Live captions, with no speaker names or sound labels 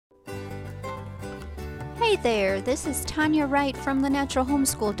Hey there, this is Tanya Wright from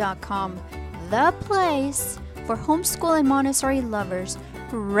thenaturalhomeschool.com, the place for homeschool and Montessori lovers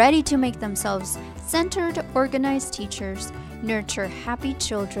ready to make themselves centered, organized teachers, nurture happy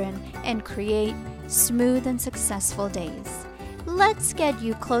children, and create smooth and successful days. Let's get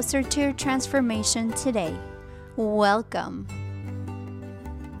you closer to your transformation today. Welcome.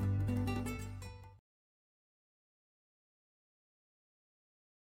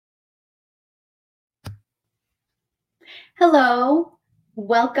 Hello,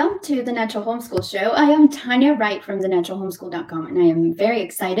 welcome to the Natural Homeschool Show. I am Tanya Wright from thenaturalhomeschool.com, and I am very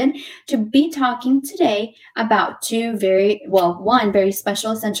excited to be talking today about one very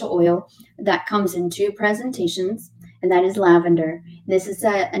special essential oil that comes in two presentations, and that is lavender. This is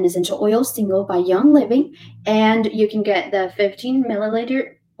an essential oil single by Young Living, and you can get the 15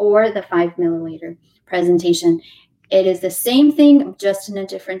 milliliter or the 5 milliliter presentation. It is the same thing, just in a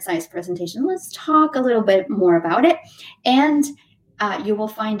different size presentation. Let's talk a little bit more about it, and you will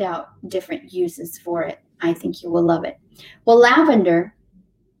find out different uses for it. I think you will love it. Well, lavender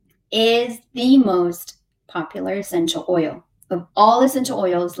is the most popular essential oil. Of all essential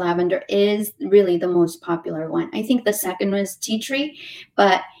oils, lavender is really the most popular one. I think the second one is tea tree,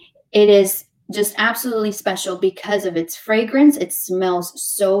 but it is just absolutely special because of its fragrance. It smells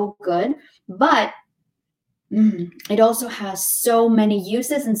so good, but it also has so many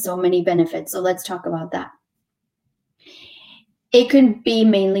uses and so many benefits. So let's talk about that. It can be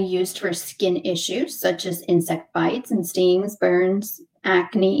mainly used for skin issues such as insect bites and stings, burns,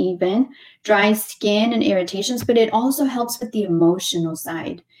 acne even, dry skin and irritations, but it also helps with the emotional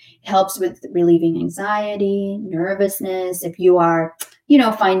side. It helps with relieving anxiety, nervousness, if you are,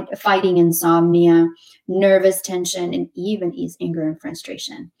 fighting insomnia, nervous tension, and even ease anger and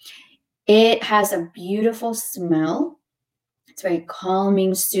frustration. It has a beautiful smell. It's very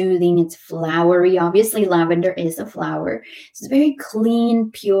calming, soothing. It's flowery. Obviously, lavender is a flower. It's very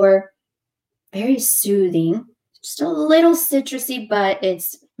clean, pure, very soothing. Just a little citrusy, but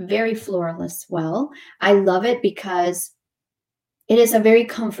it's very floral as well. I love it because it is a very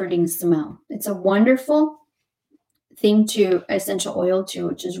comforting smell. It's a wonderful essential oil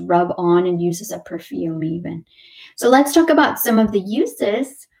to just rub on and use as a perfume even. So let's talk about some of the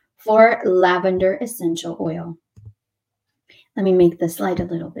uses for lavender essential oil. Let me make the slide a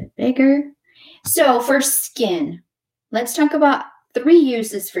little bit bigger. So for skin, let's talk about 3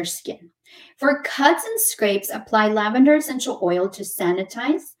 uses for skin. For cuts and scrapes, apply lavender essential oil to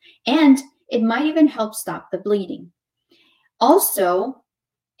sanitize, and it might even help stop the bleeding. Also,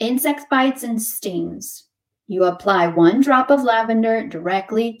 insect bites and stings. You apply 1 drop of lavender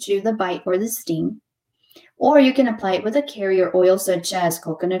directly to the bite or the sting, or you can apply it with a carrier oil such as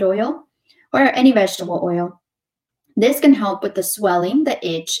coconut oil or any vegetable oil. This can help with the swelling, the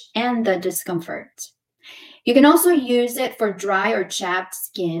itch, and the discomfort. You can also use it for dry or chapped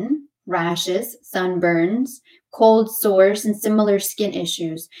skin, rashes, sunburns, cold sores, and similar skin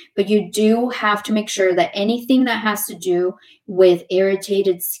issues. But you do have to make sure that anything that has to do with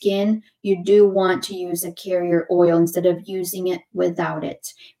irritated skin, you do want to use a carrier oil instead of using it without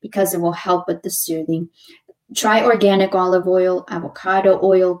it, because it will help with the soothing. Try organic olive oil, avocado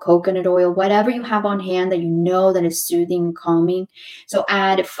oil, coconut oil, whatever you have on hand that you know that is soothing and calming. So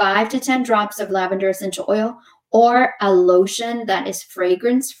add 5 to 10 drops of lavender essential oil or a lotion that is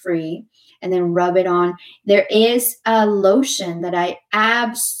fragrance-free, and then rub it on. There is a lotion that I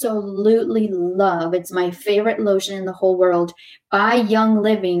absolutely love. It's my favorite lotion in the whole world by Young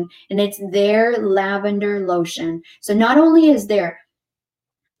Living, and it's their lavender lotion. So not only is their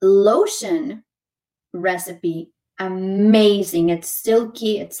lotion recipe amazing, it's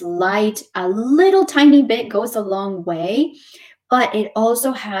silky, it's light, a little tiny bit goes a long way, but it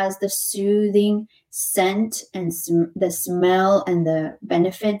also has the soothing scent and the smell and the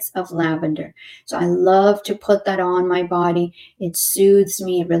benefits of lavender. So I love to put that on my body. It soothes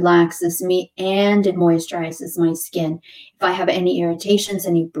me, it relaxes me, and it moisturizes my skin. If I have any irritations,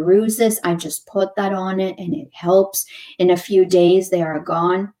 any bruises, I just put that on it and it helps. In a few days they are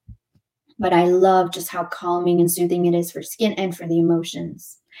gone. But I love just how calming and soothing it is for skin and for the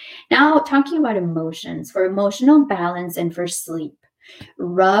emotions. Now, talking about emotions, for emotional balance and for sleep,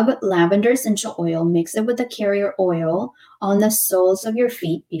 rub lavender essential oil, mix it with a carrier oil on the soles of your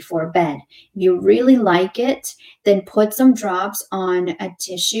feet before bed. If you really like it, then put some drops on a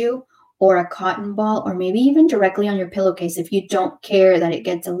tissue or a cotton ball, or maybe even directly on your pillowcase. If you don't care that it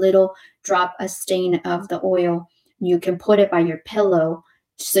gets a stain of the oil, you can put it by your pillow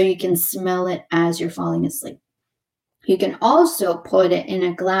so you can smell it as you're falling asleep. You can also put it in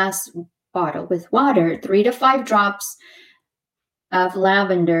a glass bottle with water, 3 to 5 drops of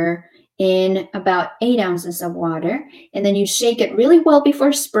lavender in about 8 ounces of water. And then you shake it really well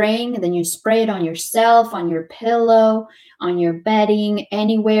before spraying. And then you spray it on yourself, on your pillow, on your bedding,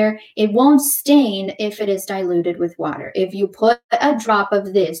 anywhere. It won't stain if it is diluted with water. If you put a drop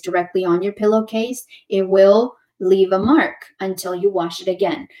of this directly on your pillowcase, it will leave a mark until you wash it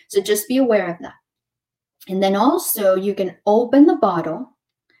again. So just be aware of that. And then also you can open the bottle,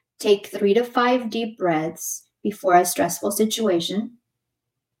 take 3 to 5 deep breaths before a stressful situation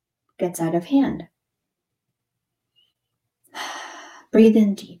gets out of hand. Breathe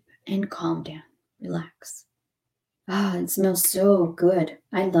in deep and calm down. Relax. Ah, it smells so good.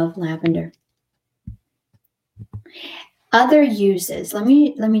 I love lavender. Other uses. Let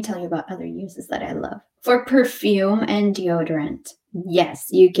me tell you about other uses that I love. For perfume and deodorant. Yes,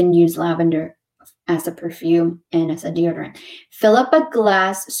 you can use lavender as a perfume and as a deodorant. Fill up a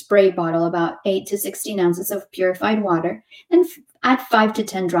glass spray bottle, about 8 to 16 ounces of purified water, and add 5 to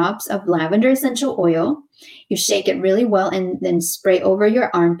 10 drops of lavender essential oil. You shake it really well and then spray over your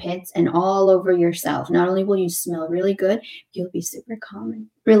armpits and all over yourself. Not only will you smell really good, you'll be super calm and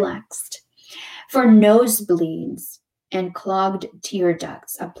relaxed. For nosebleeds and clogged tear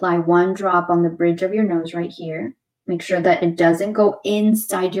ducts, apply 1 drop on the bridge of your nose right here. Make sure that it doesn't go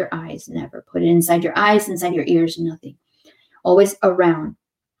inside your eyes. Never put it inside your eyes, inside your ears, nothing. Always around.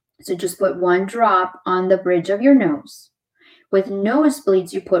 So just put 1 drop on the bridge of your nose. With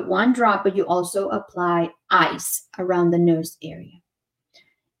nosebleeds, you put 1 drop, but you also apply ice around the nose area.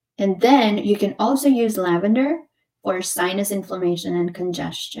 And then you can also use lavender for sinus inflammation and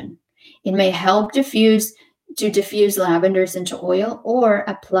congestion. It may help diffuse lavender essential oil, or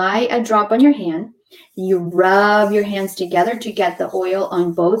apply a drop on your hand. You rub your hands together to get the oil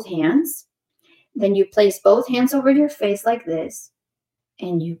on both hands. Then you place both hands over your face like this,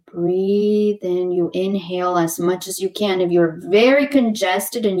 and you breathe in. You inhale as much as you can. If you're very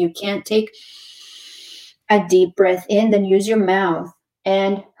congested and you can't take a deep breath in, then use your mouth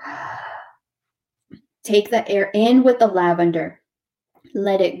and take the air in with the lavender.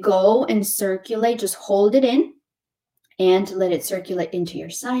 Let it go and circulate. Just hold it in and let it circulate into your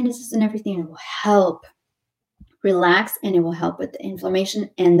sinuses and everything. It will help relax, and it will help with the inflammation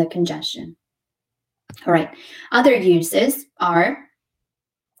and the congestion. All right. Other uses are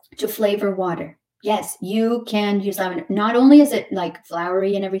to flavor water. Yes, you can use lavender. Not only is it like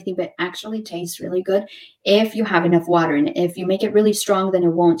flowery and everything, but actually tastes really good if you have enough water in it. If you make it really strong, then it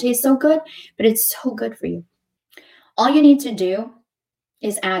won't taste so good, but it's so good for you. All you need to do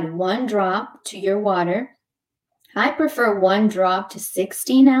is add 1 drop to your water. I prefer 1 drop to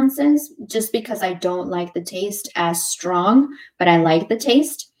 16 ounces just because I don't like the taste as strong, but I like the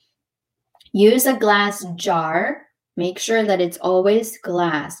taste. Use a glass jar. Make sure that it's always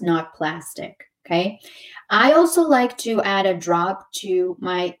glass, not plastic, okay? I also like to add a drop to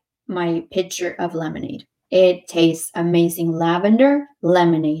my pitcher of lemonade. It tastes amazing. Lavender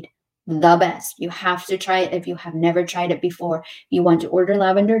lemonade, the best. You have to try it if you have never tried it before. If you want to order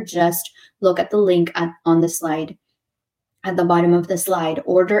lavender, just look at the link on the slide, at the bottom of the slide.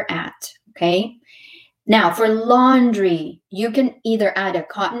 Order at, okay? Now, for laundry, you can either add a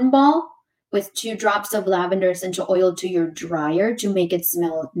cotton ball with 2 drops of lavender essential oil to your dryer to make it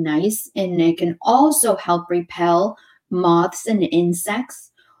smell nice, and it can also help repel moths and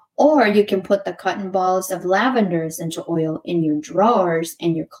insects. Or you can put the cotton balls of lavender essential oil in your drawers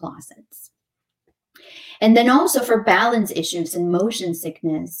and your closets. And then also for balance issues and motion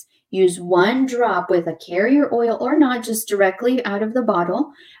sickness, use 1 drop with a carrier oil, or not, just directly out of the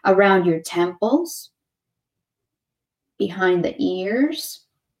bottle, around your temples, behind the ears,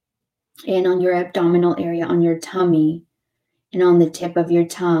 and on your abdominal area, on your tummy, and on the tip of your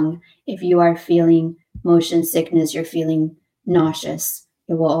tongue. If you are feeling motion sickness, you're feeling nauseous,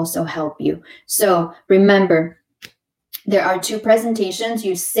 it will also help you. So remember, there are 2 presentations.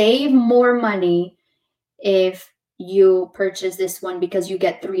 You save more money if you purchase this one because you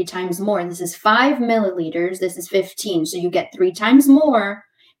get 3 times more. This is 5 milliliters. This is 15. So you get 3 times more,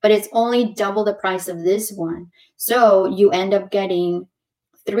 but it's only double the price of this one. So you end up getting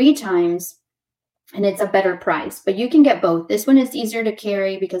 3 times, and it's a better price, but you can get both. This one is easier to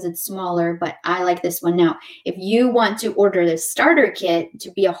carry because it's smaller, but I like this one. Now, if you want to order the starter kit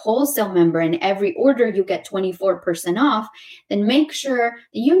to be a wholesale member, and every order you get 24% off, then make sure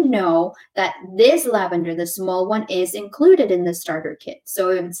you know that this lavender, the small one, is included in the starter kit.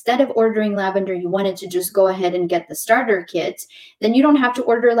 So instead of ordering lavender, you wanted to just go ahead and get the starter kit, then you don't have to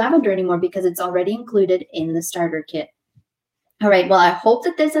order lavender anymore because it's already included in the starter kit. All right, well, I hope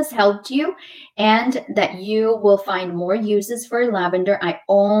that this has helped you and that you will find more uses for lavender. I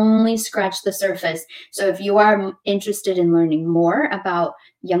only scratched the surface. So if you are interested in learning more about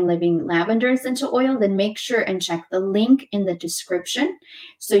Young Living lavender essential oil, then make sure and check the link in the description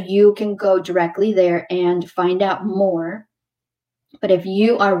so you can go directly there and find out more. But if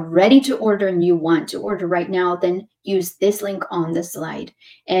you are ready to order and you want to order right now, then use this link on the slide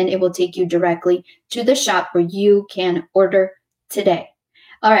and it will take you directly to the shop where you can order today.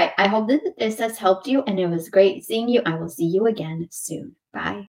 All right, I hope that this has helped you and it was great seeing you. I will see you again soon.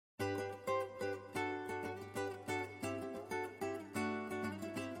 Bye.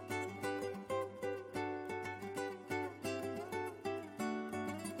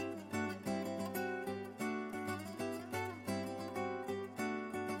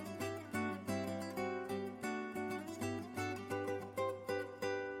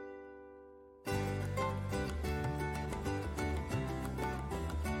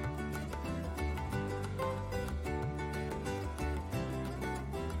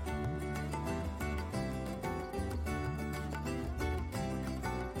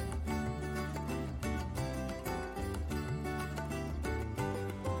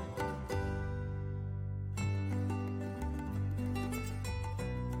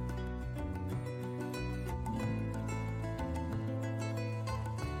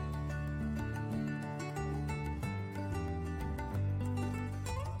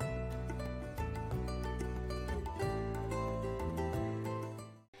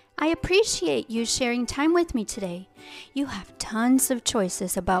 I appreciate you sharing time with me today. You have tons of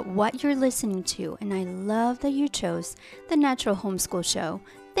choices about what you're listening to, and I love that you chose the Natural Homeschool Show.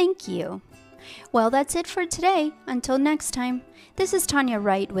 Thank you. Well, that's it for today. Until next time, this is Tanya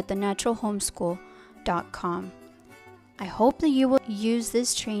Wright with thenaturalhomeschool.com. I hope that you will use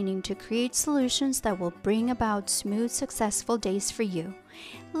this training to create solutions that will bring about smooth, successful days for you.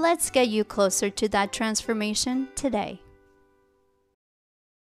 Let's get you closer to that transformation today.